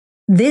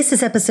This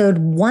is episode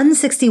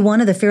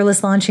 161 of the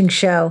Fearless Launching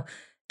Show.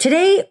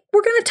 Today,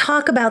 we're going to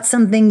talk about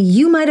something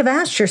you might have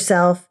asked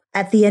yourself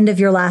at the end of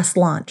your last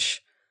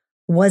launch.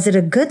 Was it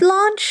a good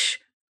launch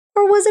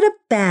or was it a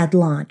bad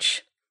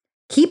launch?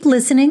 Keep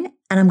listening,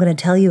 and I'm going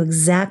to tell you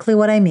exactly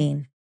what I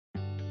mean.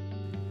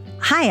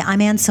 Hi, I'm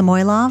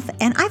ANY OLE,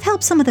 and I've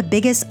helped some of the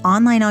biggest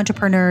online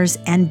entrepreneurs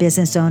and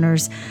business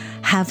owners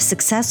have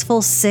successful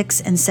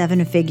 6- and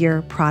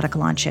 7-figure product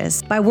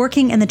launches by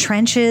working in the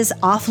trenches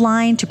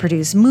offline to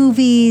produce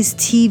movies,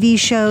 TV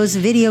shows,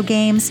 video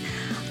games.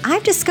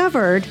 I've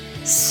discovered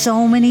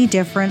so many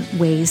different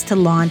ways to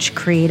launch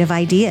creative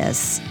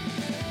ideas.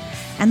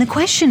 And the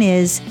question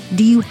is,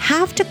 do you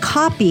have to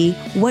copy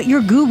what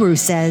your guru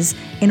says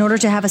in order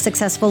to have a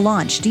successful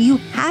launch? Do you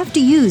have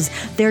to use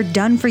their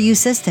done-for-you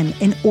system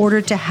in order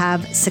to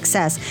have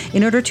success,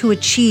 in order to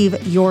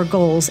achieve your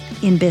goals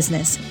in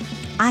business?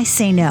 I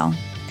say no.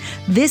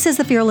 This is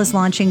the Fearless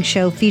Launching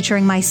Show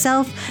featuring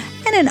myself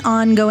and an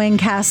ongoing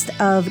cast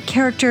of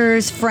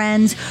characters,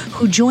 friends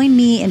who join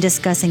me in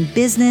discussing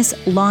business,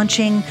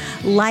 launching,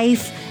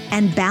 life,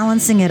 and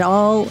balancing it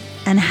all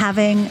and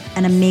having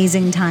an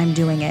amazing time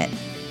doing it.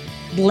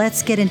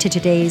 Let's get into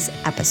today's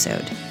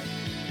episode.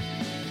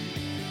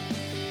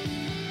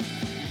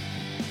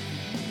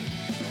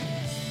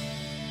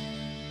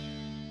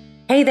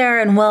 Hey there,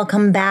 and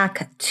welcome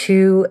back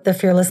to the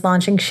Fearless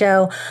Launching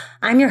Show.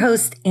 I'm your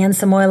host,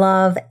 ANY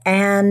OLE,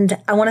 and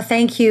I want to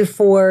thank you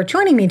for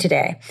joining me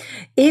today.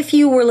 If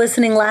you were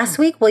listening last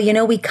week,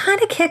 well, we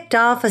kind of kicked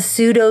off a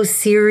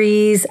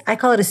pseudo-series. I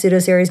call it a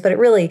pseudo-series, but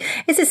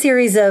it's a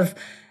series of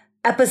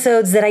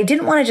episodes that I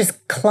didn't want to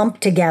just clump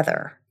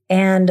together.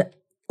 And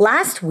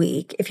last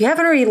week, if you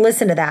haven't already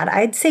listened to that,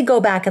 I'd say go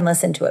back and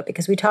listen to it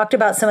because we talked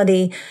about some of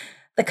the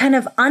kind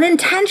of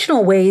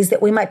unintentional ways that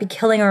we might be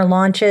killing our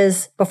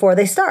launches before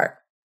they start.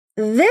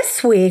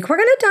 This week, we're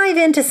going to dive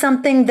into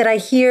something that I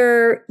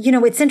hear,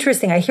 it's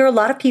interesting. I hear a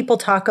lot of people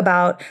talk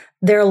about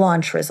their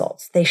launch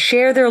results. They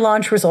share their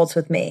launch results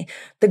with me.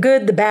 The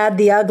good, the bad,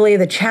 the ugly,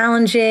 the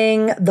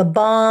challenging, the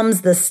bombs,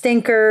 the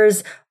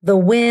stinkers, the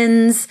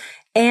wins.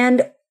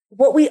 And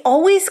what we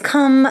always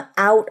come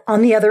out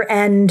on the other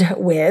end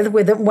with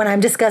when I'm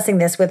discussing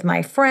this with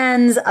my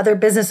friends, other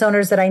business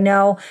owners that I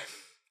know,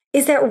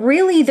 is that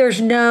really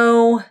there's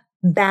no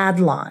bad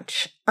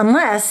launch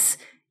unless,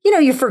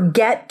 you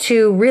forget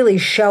to really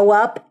show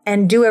up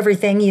and do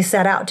everything you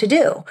set out to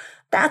do.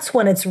 That's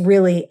when it's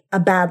really a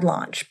bad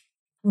launch.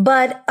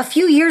 But a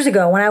few years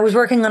ago, when I was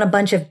working on a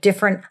bunch of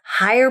different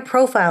higher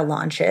profile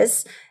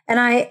launches, and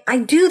I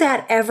do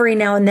that every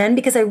now and then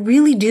because I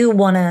really do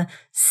want to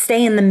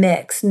stay in the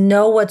mix,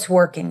 know what's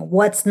working,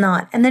 what's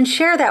not, and then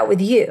share that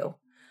with you.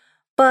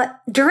 But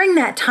during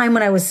that time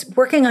when I was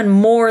working on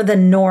more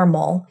than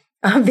normal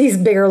of these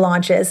bigger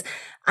launches,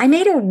 I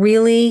made a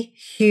really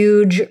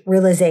huge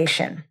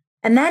realization.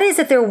 And that is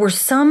that there were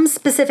some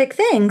specific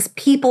things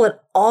people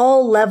at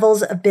all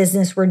levels of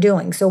business were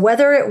doing. So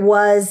whether it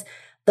was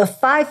the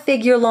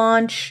 5-figure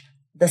launch,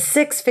 the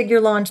 6-figure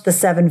launch, the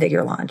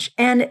 7-figure launch.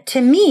 And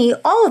to me,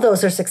 all of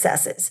those are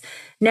successes.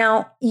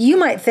 Now, you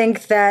might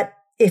think that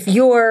if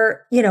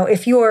you're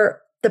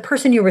the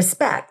person you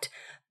respect,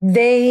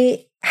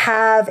 they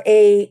have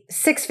a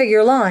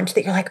 6-figure launch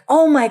that you're like,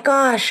 oh my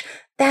gosh,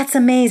 that's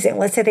amazing.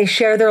 Let's say they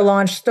share their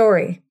launch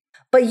story,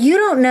 but you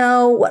don't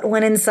know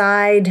what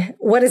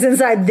is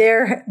inside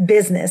their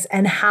business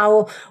and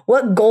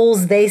what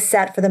goals they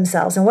set for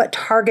themselves and what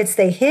targets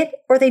they hit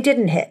or they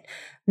didn't hit.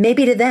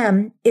 Maybe to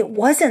them, it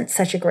wasn't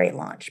such a great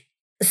launch.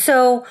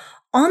 So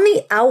on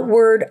the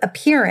outward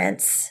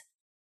appearance,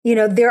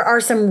 there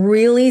are some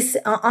really,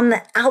 on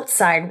the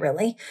outside,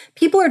 really,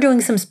 people are doing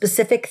some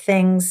specific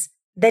things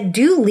that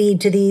do lead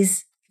to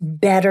these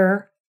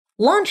better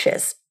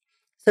launches.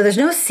 So there's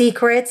no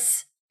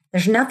secrets,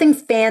 there's nothing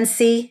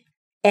fancy,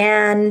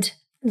 and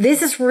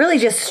this is really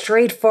just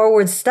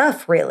straightforward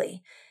stuff,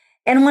 really.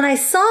 And when I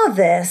saw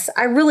this,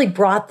 I really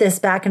brought this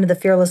back into the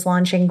Fearless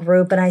Launching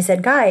group, and I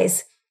said,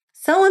 guys,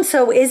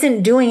 so-and-so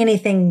isn't doing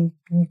anything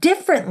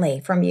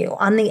differently from you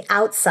on the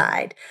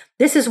outside.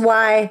 This is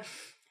why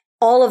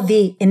all of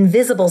the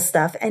invisible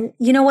stuff, and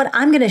you know what?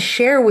 I'm going to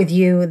share with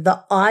you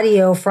the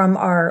audio from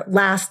our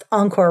last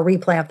encore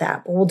replay of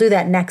that. We'll do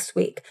that next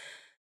week.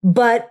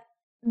 But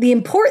the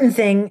important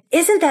thing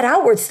isn't that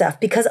outward stuff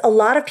because a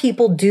lot of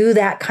people do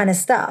that kind of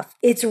stuff.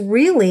 It's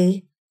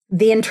really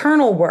the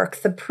internal work,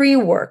 the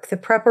pre-work, the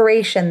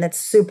preparation that's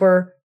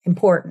super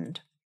important.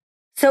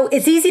 So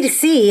it's easy to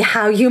see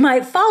how you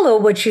might follow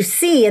what you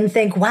see and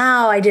think,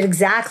 wow, I did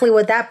exactly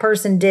what that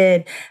person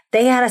did.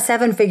 They had a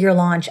 7-figure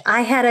launch.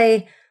 I had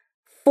a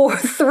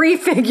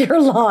 3-figure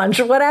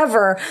launch,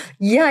 whatever.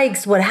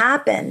 Yikes, what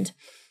happened?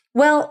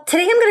 Well,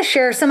 today I'm going to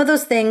share some of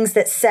those things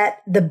that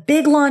set the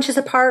big launches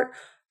apart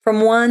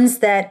from ones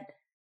that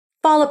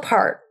fall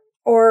apart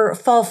or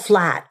fall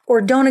flat or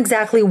don't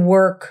exactly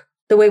work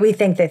the way we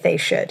think that they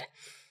should.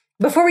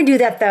 Before we do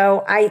that,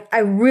 though, I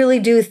really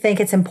do think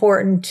it's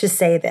important to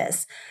say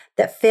this,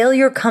 that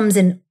failure comes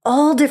in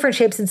all different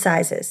shapes and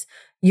sizes.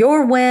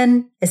 Your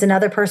win is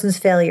another person's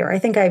failure. I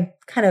think I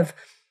kind of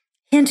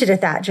hinted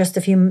at that just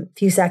a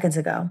few seconds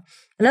ago.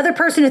 Another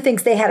person who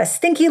thinks they had a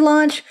stinky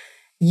launch,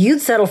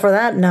 you'd settle for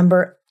that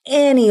number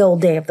any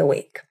old day of the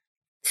week.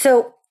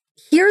 So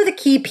here are the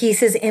key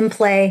pieces in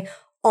play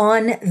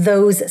on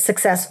those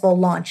successful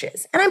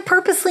launches. And I'm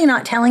purposely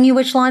not telling you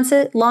which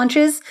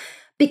launches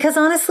because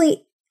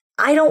honestly,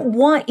 I don't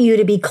want you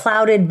to be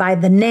clouded by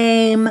the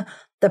name,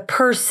 the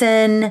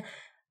person,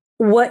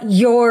 what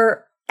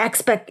your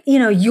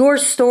your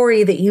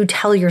story that you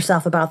tell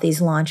yourself about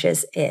these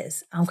launches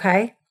is,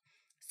 okay?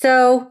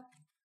 So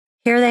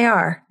here they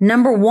are.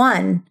 Number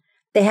one,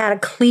 they had a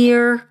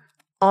clear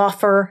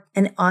offer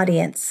and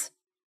audience.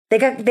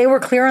 They were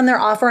clear on their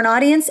offer and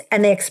audience,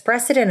 and they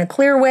expressed it in a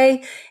clear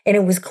way, and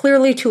it was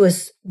clearly to a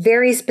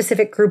very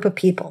specific group of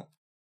people.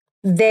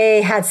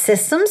 They had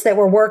systems that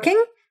were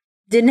working,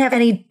 didn't have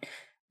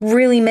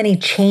many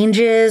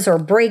changes or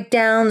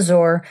breakdowns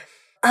or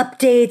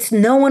updates.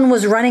 No one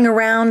was running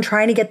around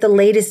trying to get the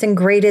latest and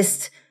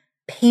greatest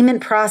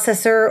payment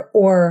processor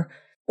or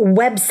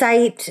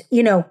website,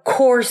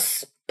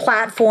 course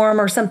platform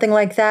or something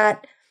like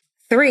that.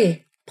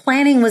 3,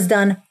 planning was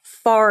done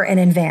far in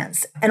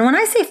advance. And when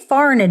I say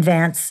far in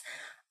advance,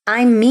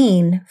 I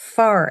mean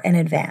far in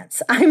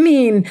advance. I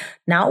mean,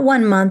 not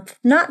 1 month,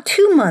 not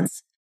 2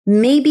 months,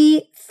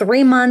 maybe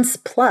 3 months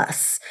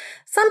plus.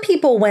 Some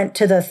people went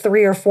to the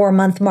 3 or 4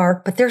 month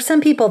mark, but there's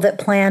some people that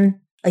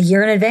plan a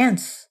year in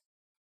advance.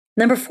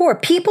 Number 4,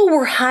 people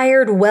were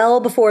hired well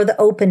before the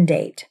open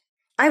date.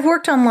 I've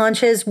worked on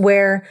launches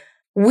where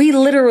we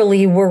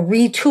literally were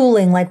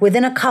retooling, like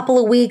within a couple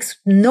of weeks,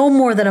 no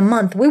more than a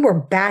month, we were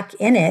back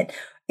in it,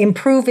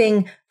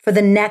 improving for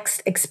the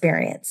next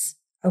experience.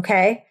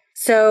 Okay.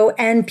 So,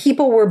 and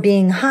people were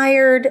being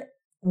hired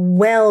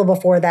well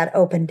before that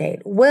open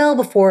date, well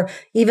before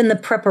even the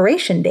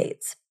preparation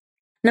dates.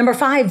 Number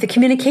 5, the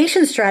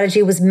communication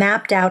strategy was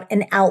mapped out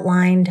and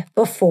outlined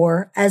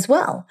before as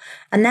well.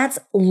 And that's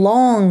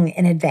long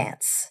in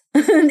advance.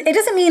 It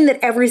doesn't mean that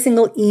every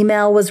single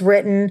email was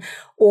written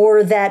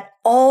or that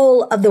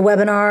all of the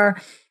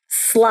webinar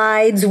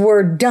slides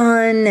were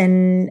done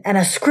and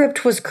a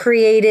script was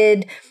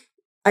created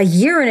a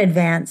year in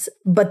advance,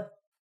 but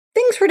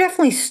things were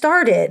definitely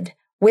started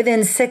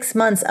within 6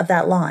 months of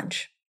that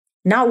launch.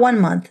 Not 1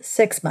 month,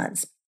 6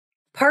 months.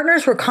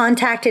 Partners were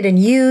contacted and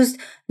used.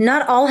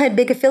 Not all had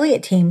big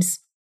affiliate teams,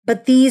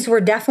 but these were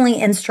definitely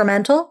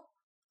instrumental.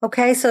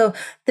 Okay, so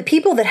the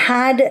people that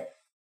had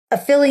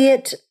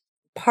affiliate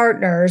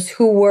partners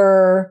who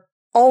were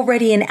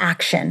already in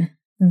action,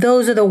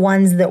 those are the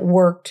ones that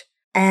worked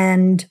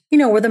and,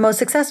 were the most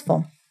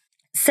successful.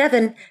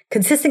 7,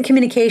 consistent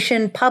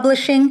communication,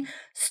 publishing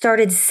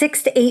started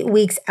 6 to 8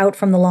 weeks out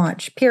from the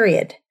launch,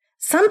 period.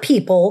 Some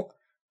people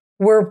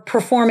were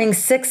performing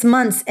 6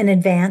 months in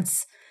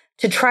advance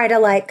to try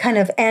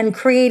to and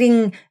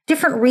creating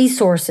different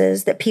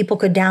resources that people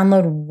could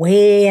download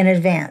way in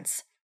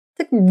advance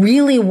to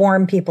really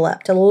warm people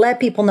up, to let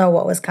people know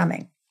what was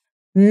coming.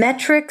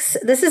 Metrics,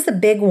 this is the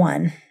big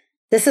one.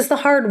 This is the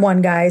hard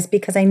one, guys,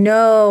 because I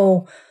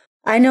know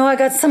I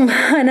got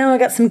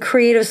some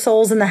creative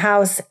souls in the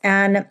house,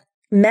 and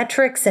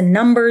metrics and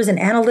numbers and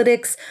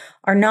analytics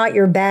are not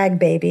your bag,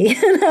 baby.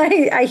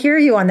 And I hear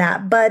you on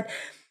that, but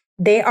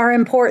they are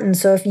important.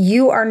 So if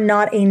you are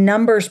not a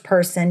numbers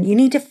person, you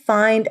need to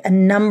find a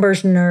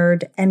numbers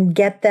nerd and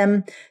get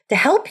them to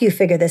help you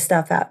figure this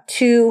stuff out,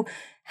 to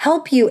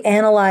help you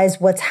analyze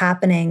what's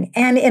happening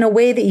and in a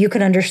way that you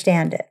can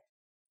understand it.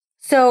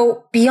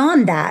 So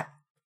beyond that,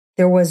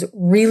 there was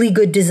really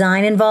good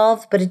design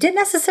involved, but it didn't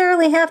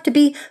necessarily have to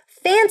be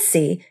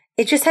fancy.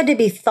 It just had to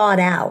be thought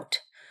out.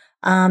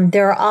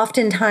 There are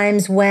often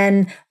times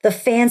when the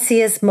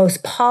fanciest,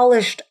 most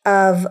polished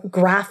of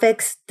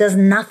graphics does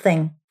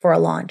nothing for a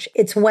launch.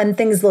 It's when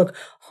things look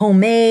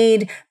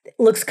homemade,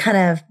 looks kind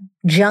of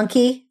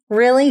junky,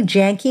 really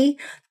janky,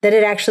 that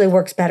it actually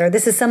works better.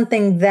 This is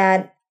something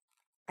that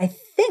I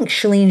think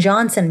Chalene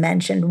Johnson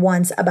mentioned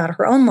once about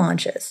her own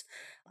launches.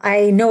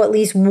 I know at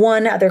least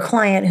one other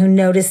client who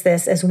noticed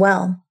this as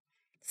well.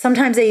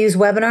 Sometimes they use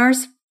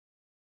webinars.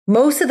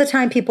 Most of the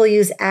time people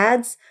use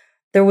ads.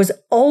 There was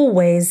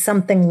always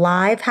something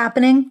live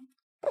happening,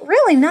 but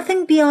really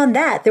nothing beyond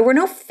that. There were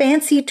no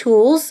fancy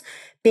tools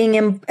being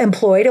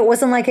employed. It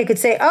wasn't like I could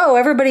say, oh,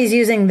 everybody's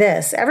using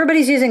this.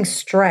 Everybody's using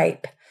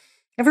Stripe.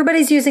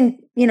 Everybody's using,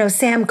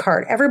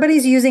 Samcart.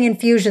 Everybody's using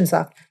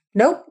Infusionsoft.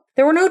 Nope.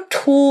 There were no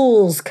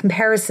tools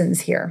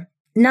comparisons here.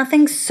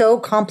 Nothing so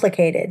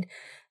complicated.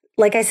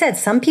 Like I said,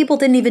 some people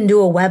didn't even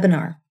do a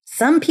webinar.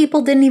 Some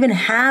people didn't even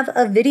have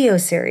a video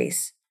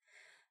series.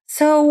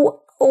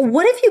 So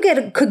what if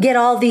you could get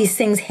all these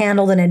things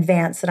handled in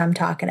advance that I'm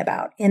talking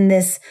about in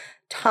this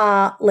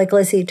top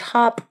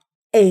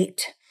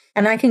 8?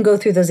 And I can go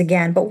through those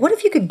again, but what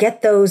if you could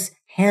get those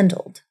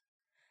handled?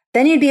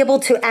 Then you'd be able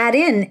to add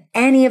in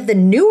any of the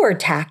newer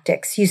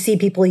tactics you see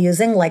people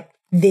using, like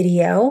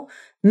video,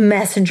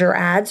 messenger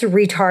ads,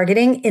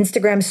 retargeting,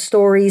 Instagram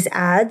stories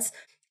ads.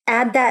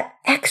 Add that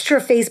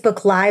extra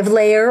Facebook Live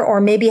layer, or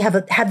maybe have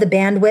the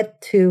bandwidth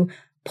to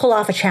pull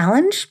off a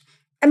challenge.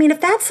 I mean,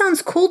 if that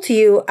sounds cool to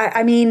you,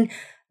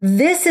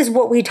 This is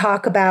what we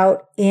talk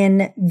about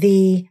in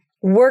the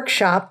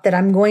workshop that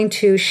I'm going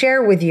to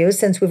share with you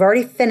since we've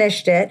already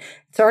finished it.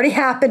 It's already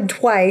happened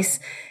twice.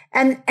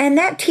 And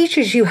that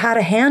teaches you how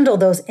to handle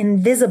those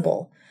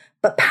invisible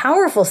but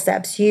powerful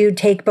steps you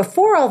take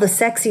before all the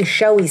sexy,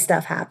 showy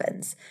stuff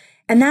happens.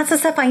 And that's the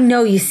stuff I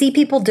know you see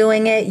people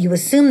doing it. You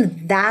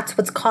assume that's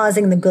what's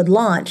causing the good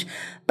launch,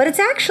 but it's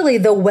actually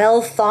the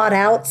well thought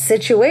out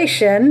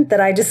situation that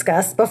I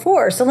discussed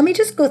before. So let me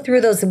just go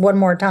through those one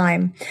more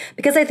time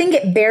because I think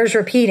it bears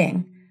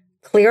repeating.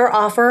 Clear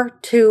offer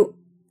to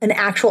an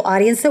actual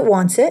audience that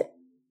wants it.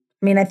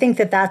 I mean, I think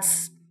that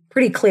that's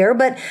pretty clear,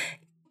 but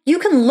you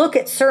can look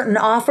at certain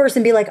offers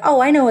and be like,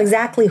 oh, I know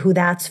exactly who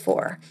that's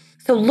for.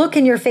 So look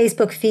in your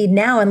Facebook feed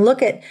now and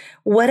look at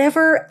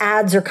whatever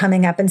ads are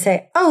coming up and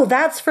say, oh,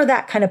 that's for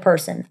that kind of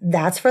person.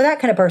 That's for that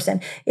kind of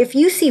person. If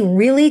you see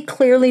really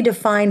clearly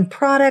defined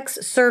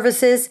products,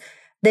 services,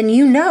 then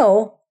you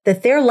know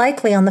that they're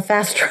likely on the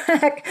fast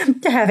track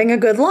to having a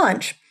good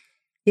launch.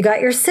 You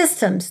got your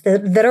systems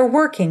that are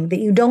working, that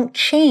you don't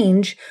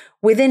change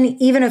within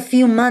even a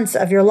few months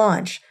of your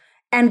launch.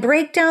 And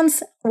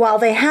breakdowns, while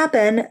they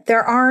happen,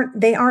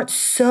 they aren't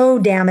so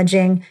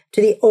damaging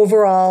to the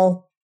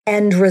overall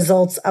end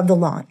results of the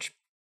launch.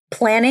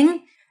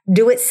 Planning,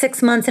 do it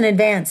 6 months in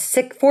advance,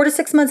 4 to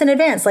 6 months in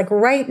advance. Like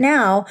right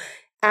now,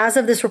 as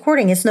of this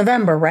recording, it's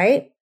November,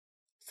 right?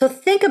 So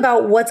think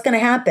about what's going to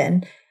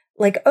happen.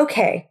 Like,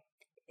 okay,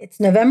 it's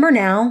November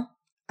now.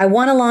 I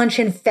want to launch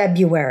in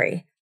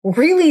February.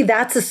 Really,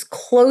 that's as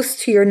close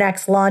to your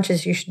next launch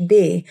as you should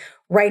be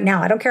right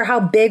now. I don't care how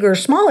big or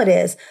small it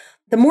is.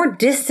 The more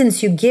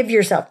distance you give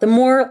yourself, the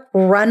more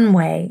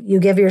runway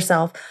you give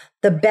yourself,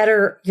 the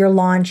better your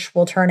launch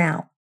will turn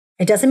out.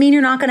 It doesn't mean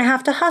you're not going to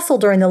have to hustle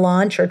during the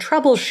launch or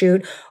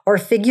troubleshoot or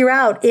figure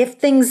out if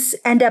things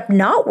end up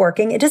not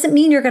working. It doesn't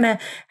mean you're going to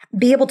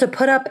be able to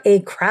put up a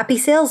crappy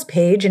sales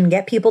page and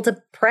get people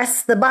to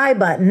press the buy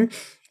button.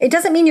 It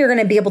doesn't mean you're going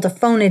to be able to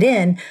phone it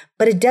in,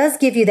 but it does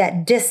give you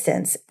that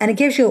distance, and it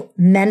gives you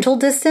mental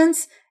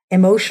distance,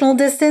 emotional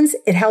distance.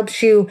 It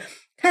helps you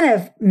kind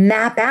of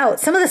map out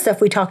some of the stuff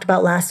we talked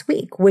about last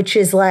week, which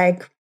is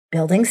like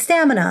building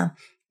stamina,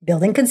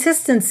 building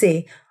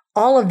consistency,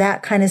 all of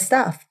that kind of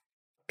stuff.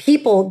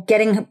 People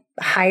getting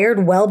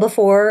hired well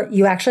before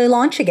you actually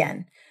launch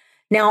again.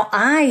 Now,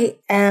 I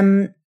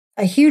am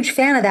a huge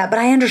fan of that, but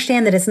I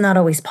understand that it's not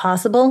always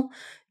possible.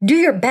 Do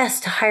your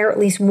best to hire at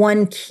least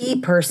one key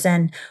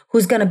person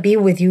who's going to be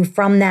with you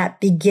from that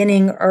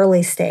beginning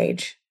early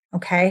stage.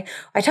 Okay.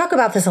 I talk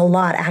about this a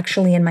lot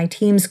actually in my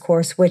Teams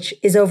course, which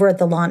is over at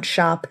the Launch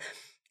Shop.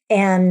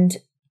 And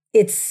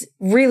it's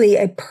really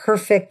a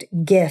perfect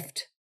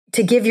gift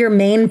to give your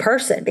main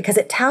person because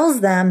it tells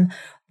them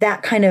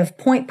that kind of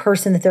point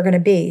person that they're going to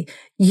be.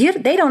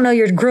 They don't know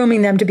you're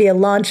grooming them to be a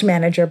launch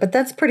manager, but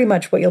that's pretty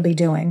much what you'll be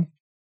doing.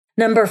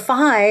 Number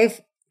 5,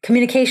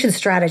 communication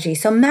strategy.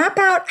 So map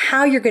out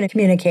how you're going to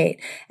communicate.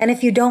 And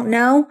if you don't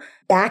know,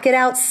 back it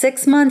out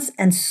 6 months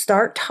and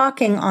start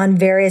talking on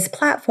various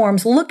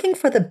platforms, looking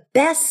for the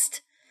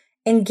best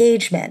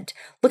engagement,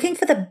 looking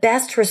for the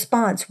best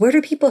response. Where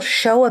do people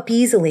show up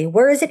easily?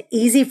 Where is it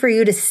easy for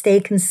you to stay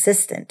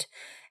consistent?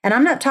 And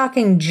I'm not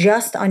talking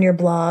just on your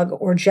blog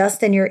or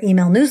just in your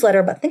email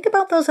newsletter, but think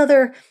about those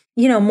other,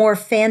 more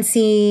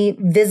fancy,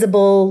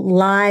 visible,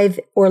 live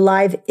or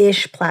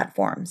live-ish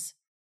platforms.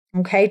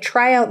 Okay,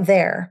 try out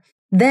there.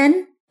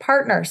 Then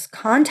partners,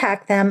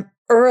 contact them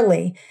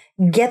early.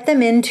 Get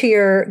them into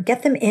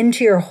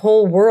your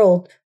whole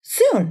world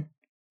soon.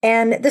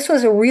 And this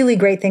was a really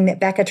great thing that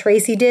Becca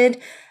Tracy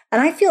did.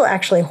 And I feel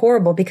actually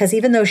horrible because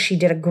even though she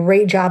did a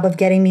great job of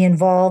getting me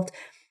involved,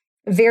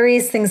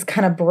 various things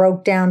kind of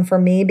broke down for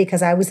me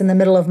because I was in the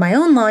middle of my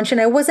own launch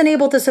and I wasn't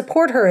able to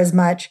support her as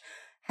much.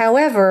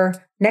 However,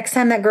 next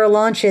time that girl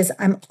launches,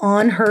 I'm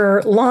on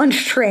her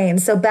launch train.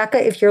 So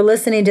Becca, if you're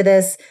listening to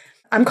this,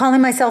 I'm calling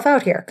myself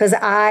out here because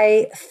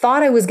I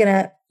thought I was going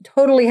to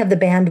totally have the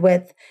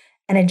bandwidth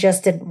and it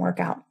just didn't work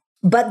out.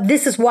 But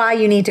this is why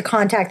you need to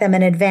contact them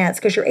in advance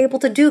because you're able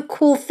to do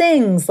cool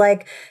things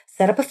like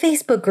set up a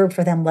Facebook group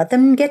for them, let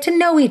them get to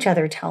know each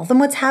other, tell them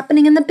what's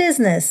happening in the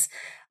business.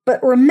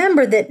 But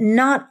remember that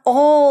not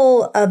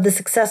all of the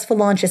successful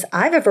launches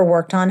I've ever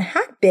worked on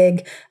had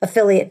big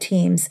affiliate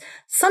teams.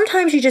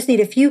 Sometimes you just need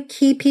a few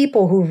key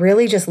people who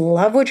really just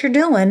love what you're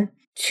doing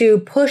to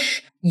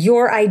push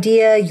your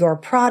idea, your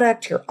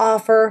product, your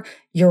offer,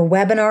 your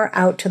webinar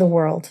out to the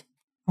world.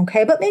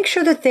 Okay, but make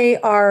sure that they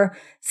are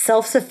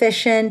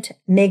self-sufficient.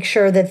 Make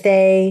sure that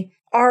they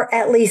are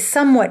at least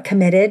somewhat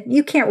committed.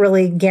 You can't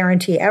really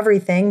guarantee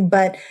everything,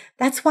 but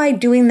that's why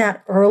doing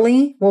that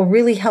early will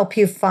really help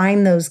you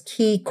find those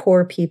key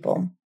core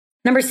people.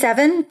 Number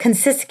 7,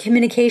 consistent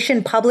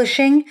communication,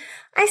 publishing.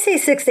 I say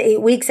 6 to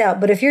 8 weeks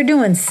out, but if you're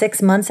doing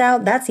 6 months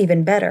out, that's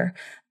even better.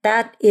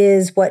 That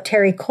is what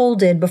Terry Cole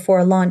did before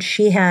a launch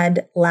she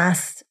had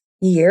last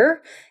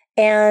year.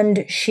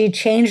 And she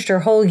changed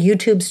her whole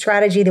YouTube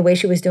strategy, the way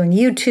she was doing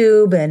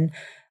YouTube. And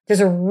there's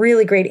a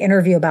really great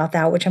interview about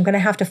that, which I'm going to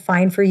have to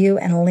find for you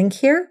and link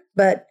here.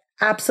 But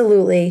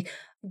absolutely,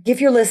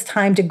 Give your list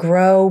time to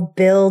grow,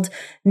 build,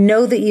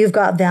 know that you've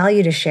got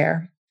value to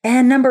share.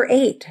 And number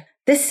 8,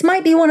 this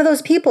might be one of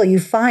those people you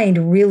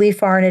find really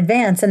far in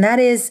advance, and that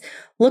is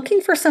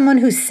looking for someone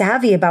who's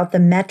savvy about the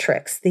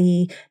metrics,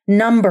 the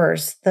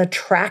numbers, the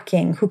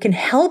tracking, who can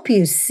help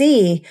you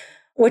see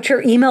what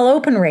your email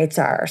open rates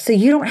are so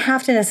you don't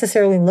have to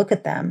necessarily look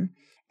at them.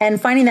 And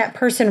finding that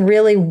person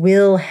really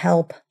will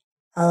help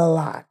a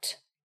lot.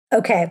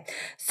 Okay,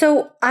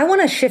 so I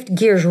want to shift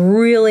gears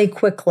really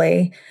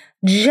quickly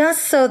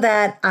just so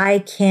that I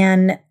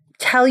can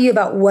tell you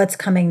about what's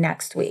coming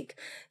next week.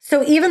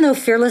 So even though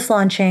Fearless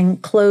Launching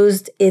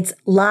closed its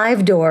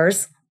live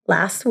doors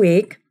last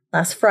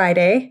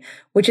Friday,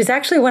 which is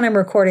actually when I'm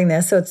recording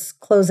this, so it's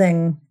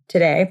closing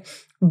today.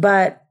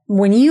 But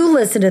when you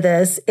listen to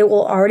this, it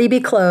will already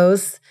be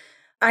closed.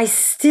 I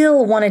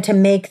still wanted to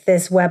make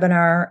this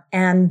webinar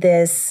and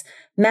this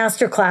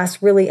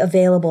masterclass really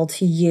available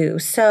to you.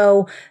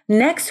 So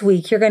next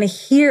week, you're going to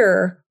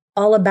hear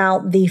all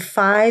about the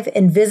 5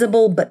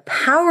 invisible but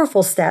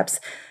powerful steps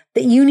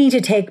that you need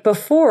to take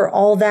before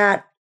all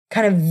that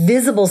kind of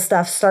visible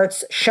stuff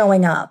starts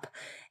showing up.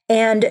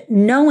 And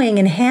knowing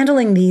and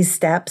handling these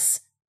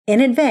steps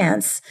in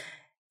advance,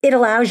 it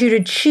allows you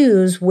to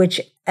choose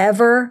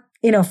whichever,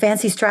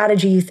 fancy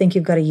strategy you think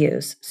you've got to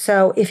use.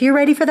 So if you're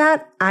ready for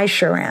that, I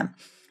sure am.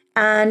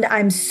 And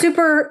I'm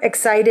super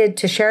excited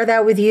to share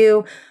that with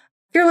you.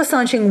 Fearless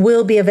Launching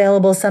will be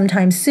available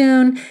sometime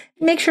soon.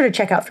 Make sure to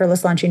check out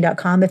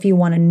fearlesslaunching.com if you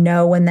want to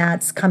know when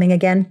that's coming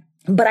again.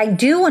 But I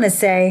do want to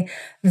say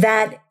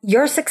that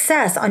your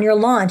success on your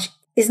launch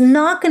is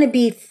not going to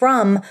be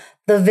from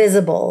the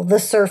visible, the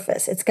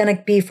surface. It's going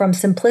to be from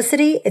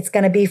simplicity. It's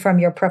going to be from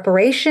your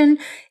preparation.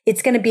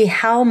 It's going to be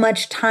how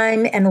much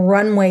time and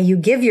runway you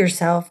give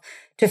yourself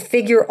to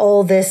figure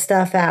all this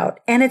stuff out.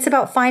 And it's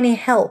about finding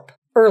help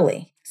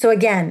early. So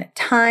again,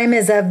 time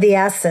is of the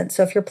essence.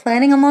 So if you're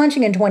planning on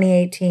launching in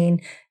 2018,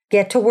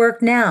 get to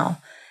work now.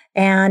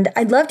 And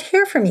I'd love to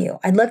hear from you.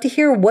 I'd love to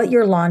hear what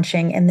you're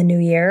launching in the new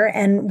year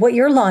and what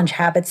your launch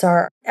habits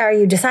are. Are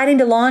you deciding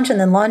to launch and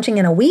then launching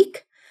in a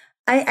week?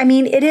 I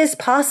mean, it is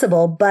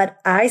possible, but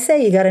I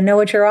say you got to know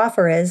what your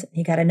offer is.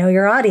 You got to know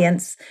your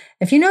audience.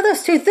 If you know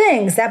those 2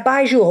 things, that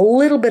buys you a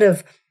little bit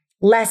of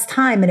less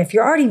time. And if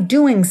you're already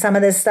doing some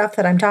of this stuff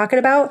that I'm talking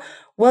about,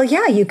 well,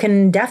 yeah, you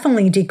can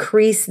definitely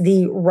decrease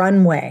the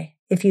runway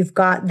if you've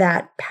got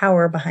that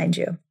power behind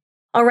you.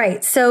 All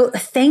right. So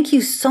thank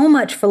you so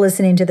much for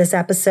listening to this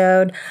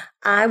episode.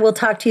 I will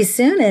talk to you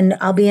soon, and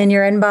I'll be in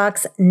your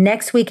inbox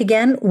next week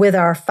again with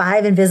our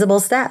 5 invisible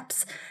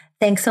steps.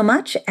 Thanks so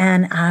much,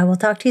 and I will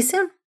talk to you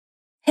soon.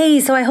 Hey,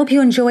 so I hope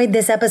you enjoyed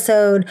this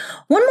episode.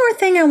 One more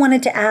thing I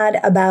wanted to add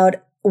about,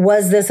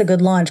 was this a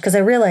good launch? Because I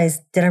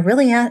realized, did I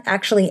really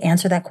actually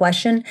answer that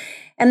question?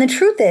 And the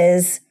truth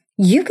is,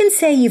 you can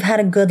say you've had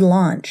a good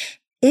launch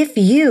if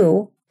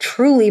you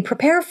truly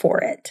prepare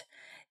for it.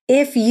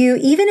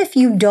 Even if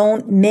you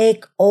don't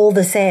make all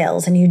the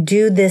sales and you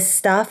do this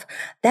stuff,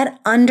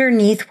 that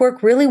underneath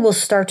work really will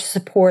start to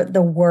support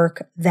the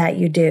work that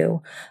you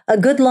do. A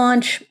good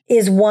launch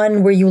is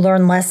one where you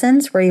learn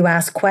lessons, where you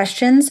ask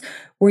questions,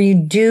 where you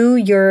do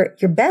your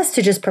best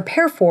to just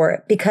prepare for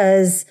it,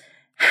 because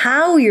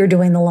how you're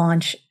doing the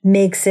launch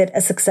makes it a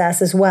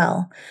success as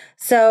well.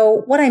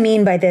 So what I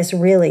mean by this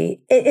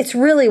really, it's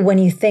really when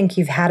you think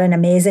you've had an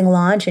amazing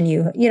launch and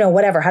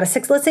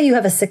let's say you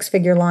have a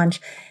 6-figure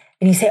launch,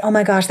 and you say, oh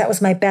my gosh, that was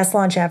my best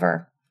launch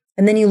ever.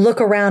 And then you look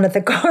around at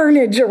the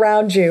carnage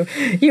around you.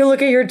 You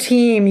look at your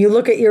team, you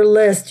look at your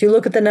list, you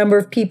look at the number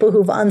of people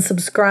who've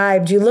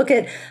unsubscribed, you look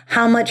at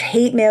how much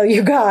hate mail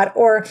you got.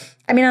 Or,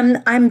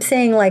 I'm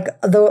saying like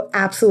the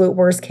absolute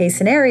worst case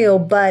scenario,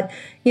 but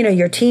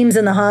your team's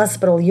in the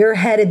hospital, you're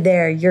headed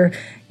there, your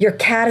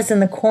cat is in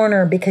the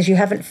corner because you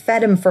haven't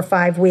fed him for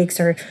 5 weeks,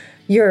 or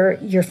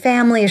your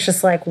family is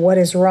just like, what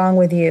is wrong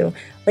with you?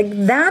 Like,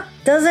 that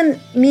doesn't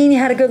mean you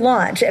had a good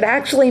launch. It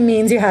actually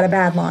means you had a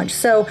bad launch.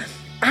 So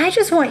I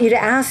just want you to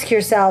ask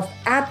yourself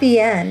at the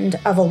end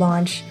of a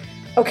launch,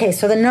 okay,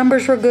 so the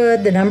numbers were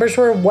good, the numbers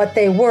were what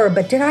they were,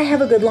 but did I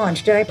have a good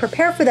launch? Did I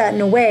prepare for that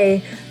in a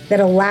way that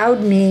allowed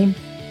me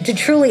to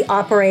truly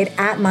operate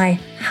at my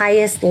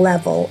highest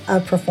level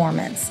of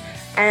performance?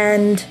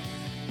 And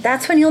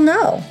that's when you'll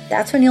know.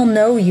 That's when you'll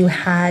know you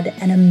had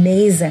an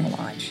amazing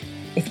launch.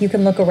 If you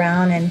can look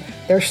around and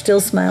there's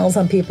still smiles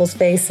on people's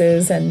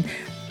faces, and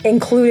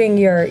including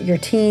your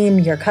team,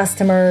 your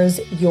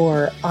customers,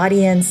 your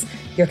audience,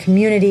 your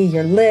community,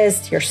 your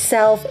list,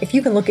 yourself. If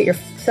you can look at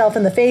yourself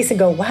in the face and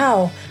go,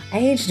 wow, I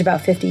aged about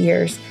 50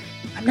 years.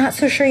 I'm not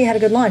so sure you had a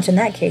good launch in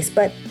that case,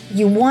 but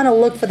you want to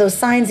look for those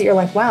signs that you're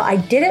like, wow, I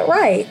did it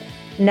right.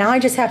 Now I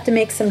just have to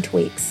make some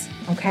tweaks.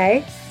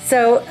 Okay.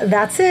 So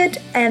that's it.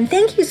 And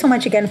thank you so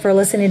much again for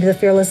listening to the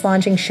Fearless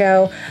Launching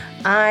Show.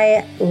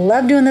 I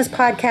love doing this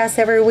podcast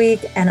every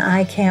week, and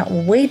I can't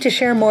wait to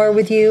share more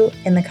with you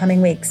in the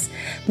coming weeks.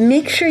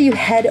 Make sure you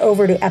head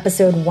over to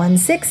episode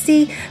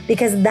 160,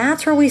 because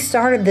that's where we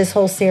started this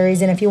whole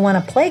series. And if you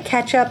want to play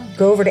catch up,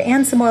 go over to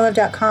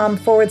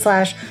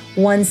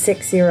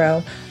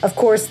ansamoilov.com/160. Of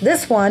course,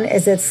 this one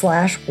is at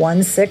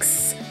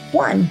 /160.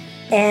 one.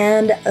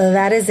 And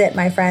that is it,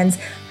 my friends.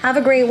 Have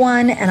a great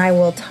one, and I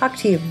will talk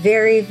to you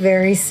very,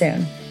 very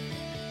soon.